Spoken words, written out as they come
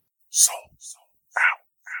Soul Out.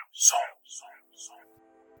 Soul.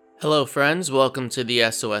 Hello, friends. Welcome to the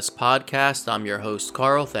SOS Podcast. I'm your host,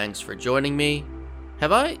 Carl. Thanks for joining me.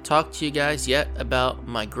 Have I talked to you guys yet about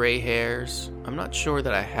my gray hairs? I'm not sure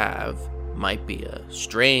that I have. Might be a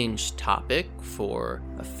strange topic for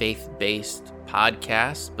a faith-based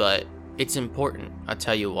podcast, but it's important. I'll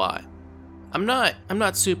tell you why. I'm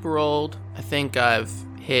not super old. I think I've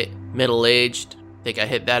hit middle-aged. I think I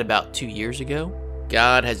hit that about 2 years ago.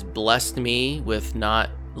 God has blessed me with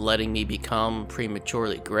not letting me become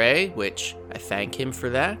prematurely gray, which I thank him for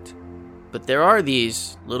that. But there are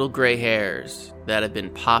these little gray hairs that have been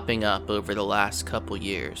popping up over the last couple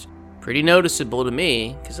years. Pretty noticeable to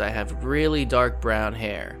me because I have really dark brown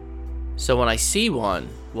hair. So when I see one,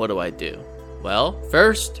 what do? Well,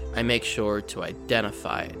 first, I make sure to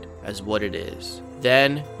identify it as what it is.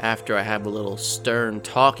 Then, after I have a little stern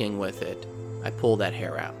talking with it, I pull that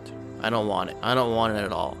hair out. I don't want it. I don't want it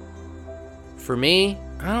at all. For me,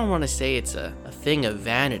 I don't want to say it's a thing of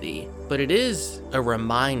vanity, but it is a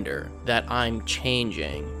reminder that I'm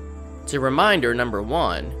changing. It's a reminder, number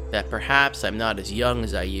one, that perhaps I'm not as young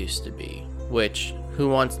as I used to be, which, who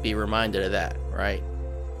wants to be reminded of that, right?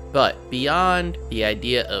 But beyond the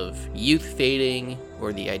idea of youth fading,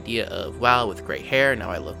 or the idea of, wow, with gray hair, now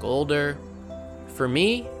I look older, for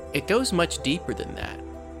me, it goes much deeper than that.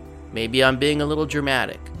 Maybe I'm being a little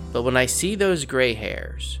dramatic, but when I see those gray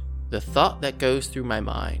hairs, the thought that goes through my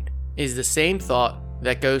mind is the same thought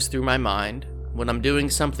that goes through my mind when I'm doing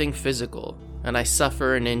something physical and I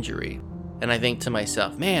suffer an injury. And I think to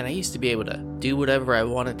myself, man, I used to be able to do whatever I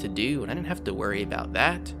wanted to do and I didn't have to worry about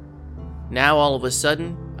that. Now all of a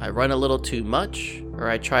sudden, I run a little too much, or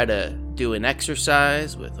I try to do an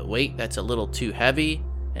exercise with a weight that's a little too heavy,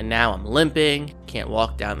 and now I'm limping, can't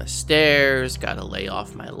walk down the stairs, gotta lay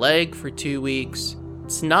off my leg for 2 weeks.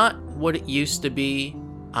 It's not what it used to be.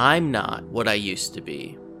 I'm not what I used to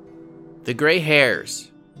be. The gray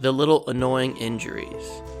hairs, the little annoying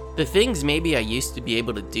injuries, the things maybe I used to be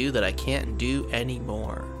able to do that I can't do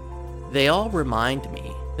anymore, they all remind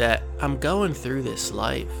me that I'm going through this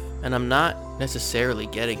life and I'm not necessarily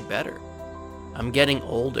getting better. I'm getting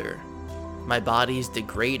older. My body's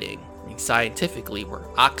degrading. Scientifically, we're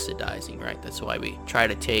oxidizing, right? That's why we try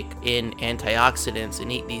to take in antioxidants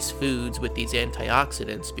and eat these foods with these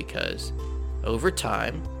antioxidants, because over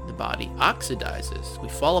time, the body oxidizes. We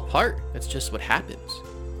fall apart. That's just what happens.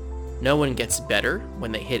 No one gets better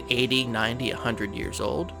when they hit 80, 90, 100 years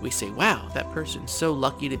old. We say, wow, that person's so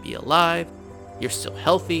lucky to be alive. You're still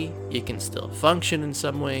healthy. You can still function in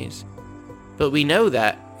some ways. But we know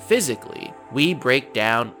that physically, we break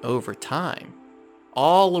down over time.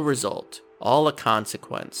 All a result, all a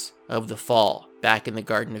consequence of the fall back in the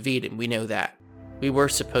Garden of Eden. We know that. We were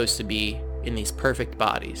supposed to be in these perfect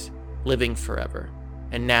bodies, living forever.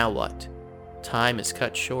 And now what? Time is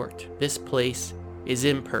cut short. This place is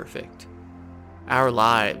imperfect. Our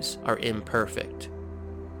lives are imperfect.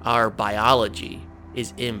 Our biology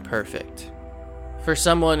is imperfect. For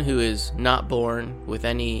someone who is not born with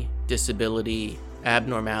any disability,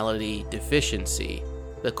 abnormality, deficiency,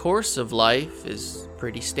 the course of life is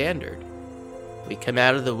pretty standard. We come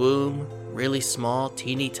out of the womb really small,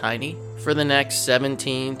 teeny tiny. For the next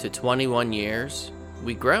 17 to 21 years,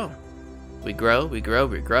 we grow. We grow, we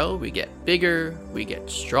get bigger, we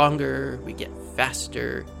get stronger, we get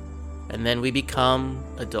faster, and then we become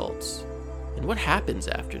adults. And what happens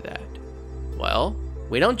after that? Well,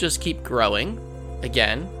 we don't just keep growing,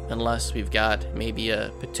 again, unless we've got maybe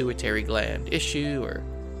a pituitary gland issue or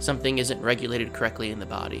something isn't regulated correctly in the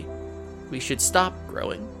body. We should stop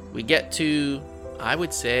growing. We get to, I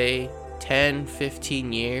would say, 10,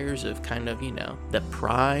 15 years of kind of, the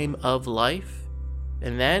prime of life.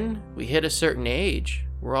 And then we hit a certain age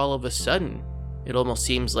where all of a sudden, it almost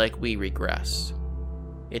seems like we regress.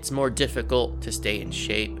 It's more difficult to stay in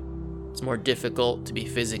shape. It's more difficult to be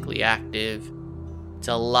physically active. It's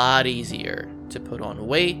a lot easier to put on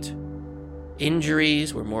weight.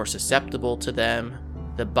 Injuries, we're more susceptible to them.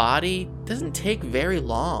 The body doesn't take very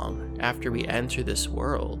long after we enter this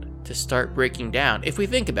world to start breaking down. If we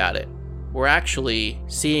think about it, we're actually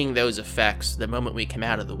seeing those effects the moment we come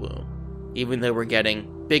out of the womb. Even though we're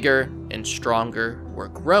getting bigger and stronger, we're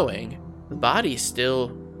growing, the body's still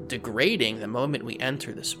degrading the moment we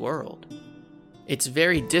enter this world. It's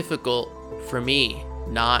very difficult for me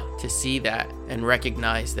not to see that and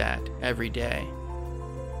recognize that every day.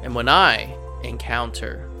 And when I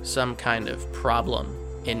encounter some kind of problem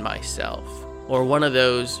in myself, or one of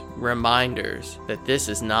those reminders that this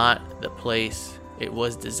is not the place it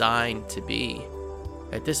was designed to be,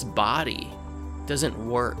 that this body doesn't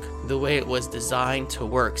work the way it was designed to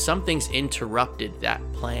work. Something's interrupted that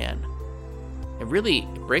plan. It really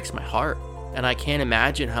breaks my heart. And I can't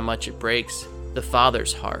imagine how much it breaks the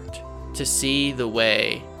Father's heart to see the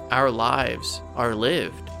way our lives are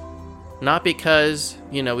lived. Not because,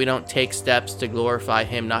 we don't take steps to glorify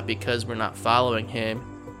Him, not because we're not following Him,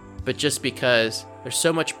 but just because there's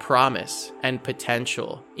so much promise and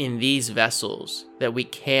potential in these vessels that we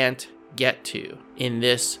can't get to in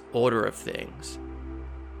this order of things.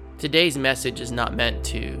 Today's message is not meant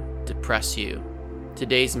to depress you.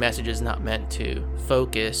 Today's message is not meant to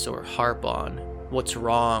focus or harp on what's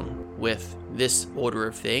wrong with this order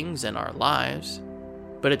of things in our lives,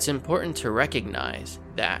 but it's important to recognize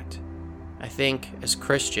that I think as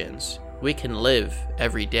Christians, we can live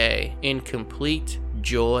every day in complete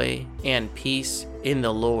joy and peace in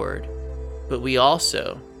the Lord, but we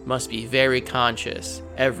also must be very conscious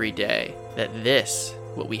every day that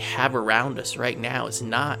what we have around us right now, is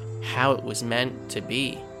not how it was meant to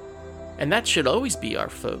be. And that should always be our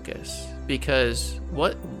focus, because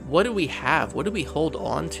what do we have? What do we hold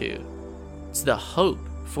on to? It's the hope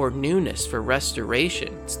for newness, for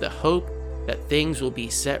restoration. It's the hope that things will be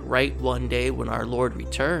set right one day when our Lord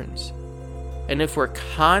returns. And if we're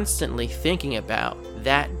constantly thinking about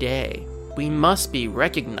that day, we must be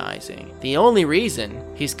recognizing the only reason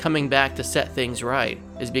He's coming back to set things right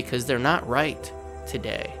is because they're not right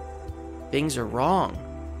today. Things are wrong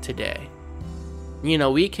today.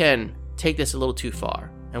 We can take this a little too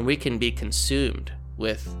far, and we can be consumed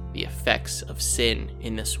with the effects of sin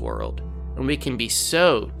in this world. And we can be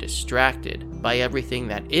so distracted by everything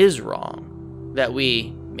that is wrong that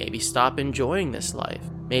we maybe stop enjoying this life.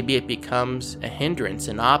 Maybe it becomes a hindrance,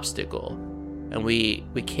 an obstacle, and we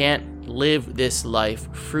can't live this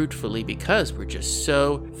life fruitfully because we're just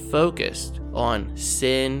so focused on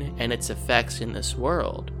sin and its effects in this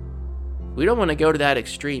world. We don't want to go to that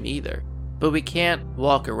extreme either, but we can't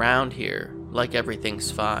walk around here like everything's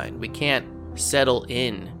fine. We can't settle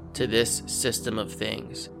in to this system of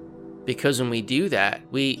things, because when we do that,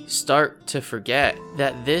 we start to forget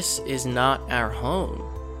that this is not our home,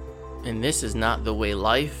 and this is not the way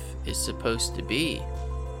life is supposed to be.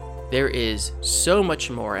 There is so much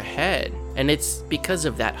more ahead, and it's because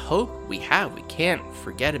of that hope we have. We can't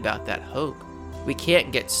forget about that hope. We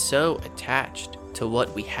can't get so attached to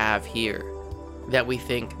what we have here that we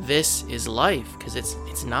think this is life, because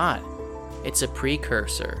it's not. It's a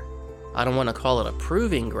precursor. I don't want to call it a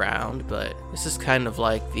proving ground, but this is kind of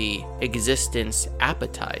like the existence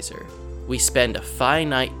appetizer. We spend a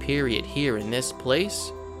finite period here in this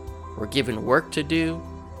place. We're given work to do.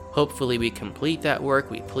 Hopefully we complete that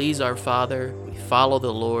work. We please our Father. We follow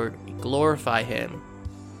the Lord. We glorify Him.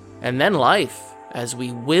 And then life, as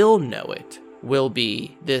we will know it, will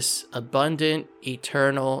be this abundant,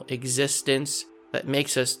 eternal existence that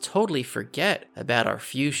makes us totally forget about our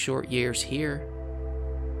few short years here.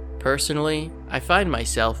 Personally, I find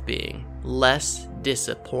myself being less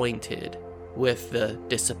disappointed with the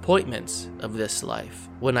disappointments of this life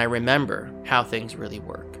when I remember how things really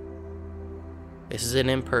work. This is an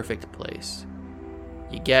imperfect place.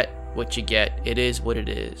 You get what you get. It is what it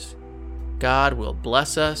is. God will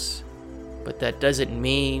bless us, but that doesn't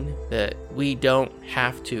mean that we don't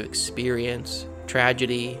have to experience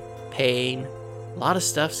tragedy, pain. A lot of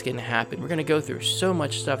stuff's going to happen. We're going to go through so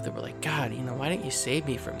much stuff that we're like, God, why didn't you save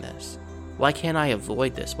me from this? Why can't I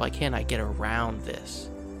avoid this? Why can't I get around this?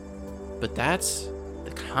 But that's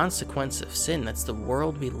the consequence of sin. That's the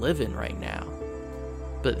world we live in right now.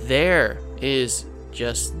 But there is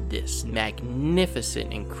just this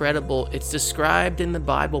magnificent, incredible, it's described in the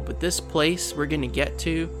Bible, but this place we're going to get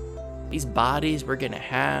to, these bodies we're going to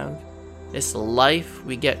have, this life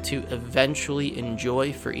we get to eventually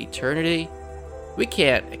enjoy for eternity, we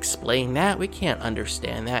can't explain that. We can't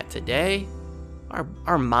understand that today.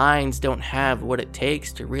 Our minds don't have what it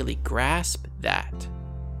takes to really grasp that.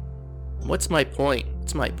 What's my point?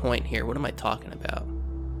 What's my point here? What am I talking about?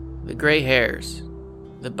 The gray hairs,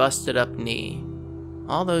 the busted up knee,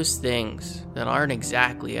 all those things that aren't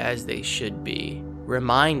exactly as they should be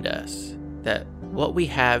remind us that what we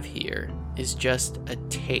have here is just a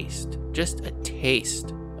taste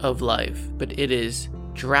of life, but it is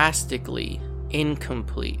drastically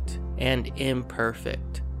incomplete and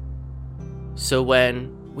imperfect. So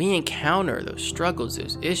when we encounter those struggles,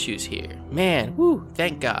 those issues here, man,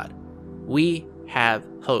 thank God, we have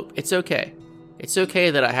hope. It's okay. It's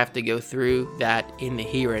okay that I have to go through that in the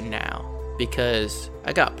here and now, because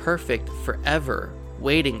I got perfect forever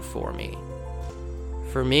waiting for me.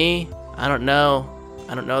 For me, I don't know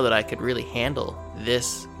that I could really handle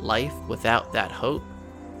this life without that hope.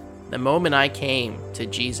 The moment I came to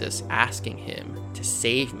Jesus asking Him to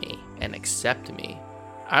save me and accept me.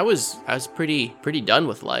 I was pretty done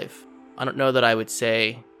with life. I don't know that I would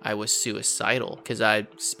say I was suicidal, because I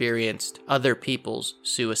experienced other people's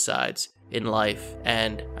suicides in life,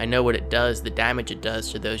 and I know what it does, the damage it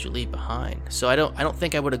does to those you leave behind. So I don't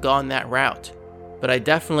think I would have gone that route. But I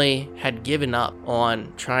definitely had given up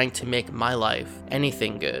on trying to make my life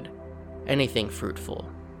anything good, anything fruitful.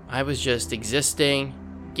 I was just existing,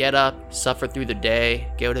 get up, suffer through the day,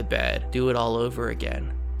 go to bed, do it all over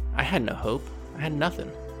again. I had no hope. I had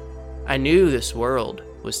nothing. I knew this world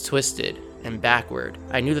was twisted and backward.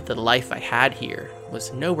 I knew that the life I had here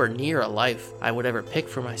was nowhere near a life I would ever pick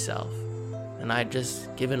for myself. And I'd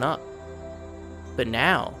just given up. But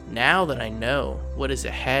now that I know what is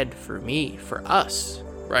ahead for me, for us,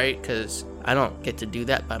 right? Because I don't get to do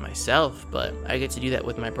that by myself, but I get to do that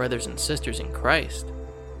with my brothers and sisters in Christ.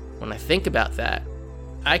 When I think about that,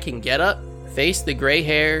 I can get up, face the gray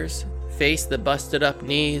hairs, face the busted up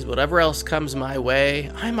knees, whatever else comes my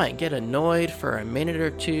way. I might get annoyed for a minute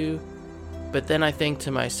or two, but then I think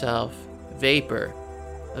to myself, a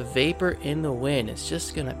vapor in the wind is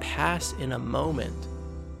just gonna pass in a moment.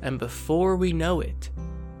 And before we know it,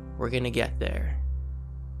 we're gonna get there.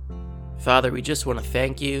 Father, we just want to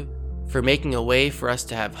thank you for making a way for us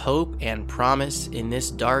to have hope and promise in this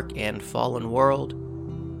dark and fallen world.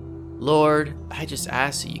 Lord, I just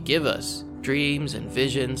ask that you give us dreams and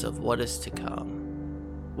visions of what is to come.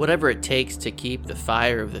 Whatever it takes to keep the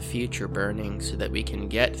fire of the future burning so that we can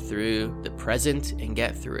get through the present and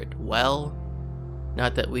get through it well.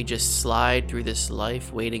 Not that we just slide through this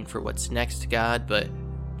life waiting for what's next, God, but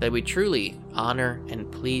that we truly honor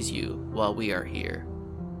and please you while we are here.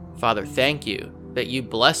 Father, thank you that you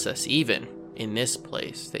bless us even in this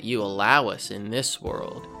place, that you allow us in this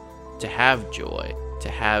world to have joy, to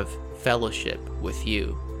have fellowship with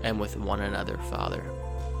you and with one another, Father.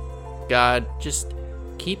 God, just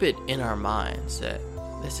keep it in our minds that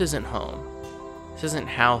this isn't home. This isn't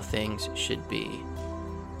how things should be.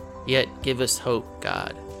 Yet give us hope,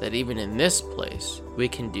 God, that even in this place, we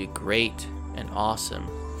can do great and awesome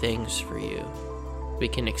things for you. We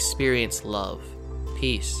can experience love,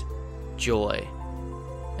 peace, joy,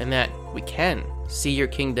 and that we can see your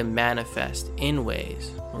kingdom manifest in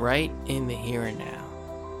ways right in the here and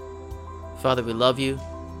now. Father, we love you,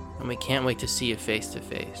 and we can't wait to see you face to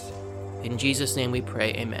face. In Jesus' name we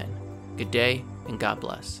pray, amen. Good day, and God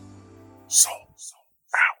bless. Soul.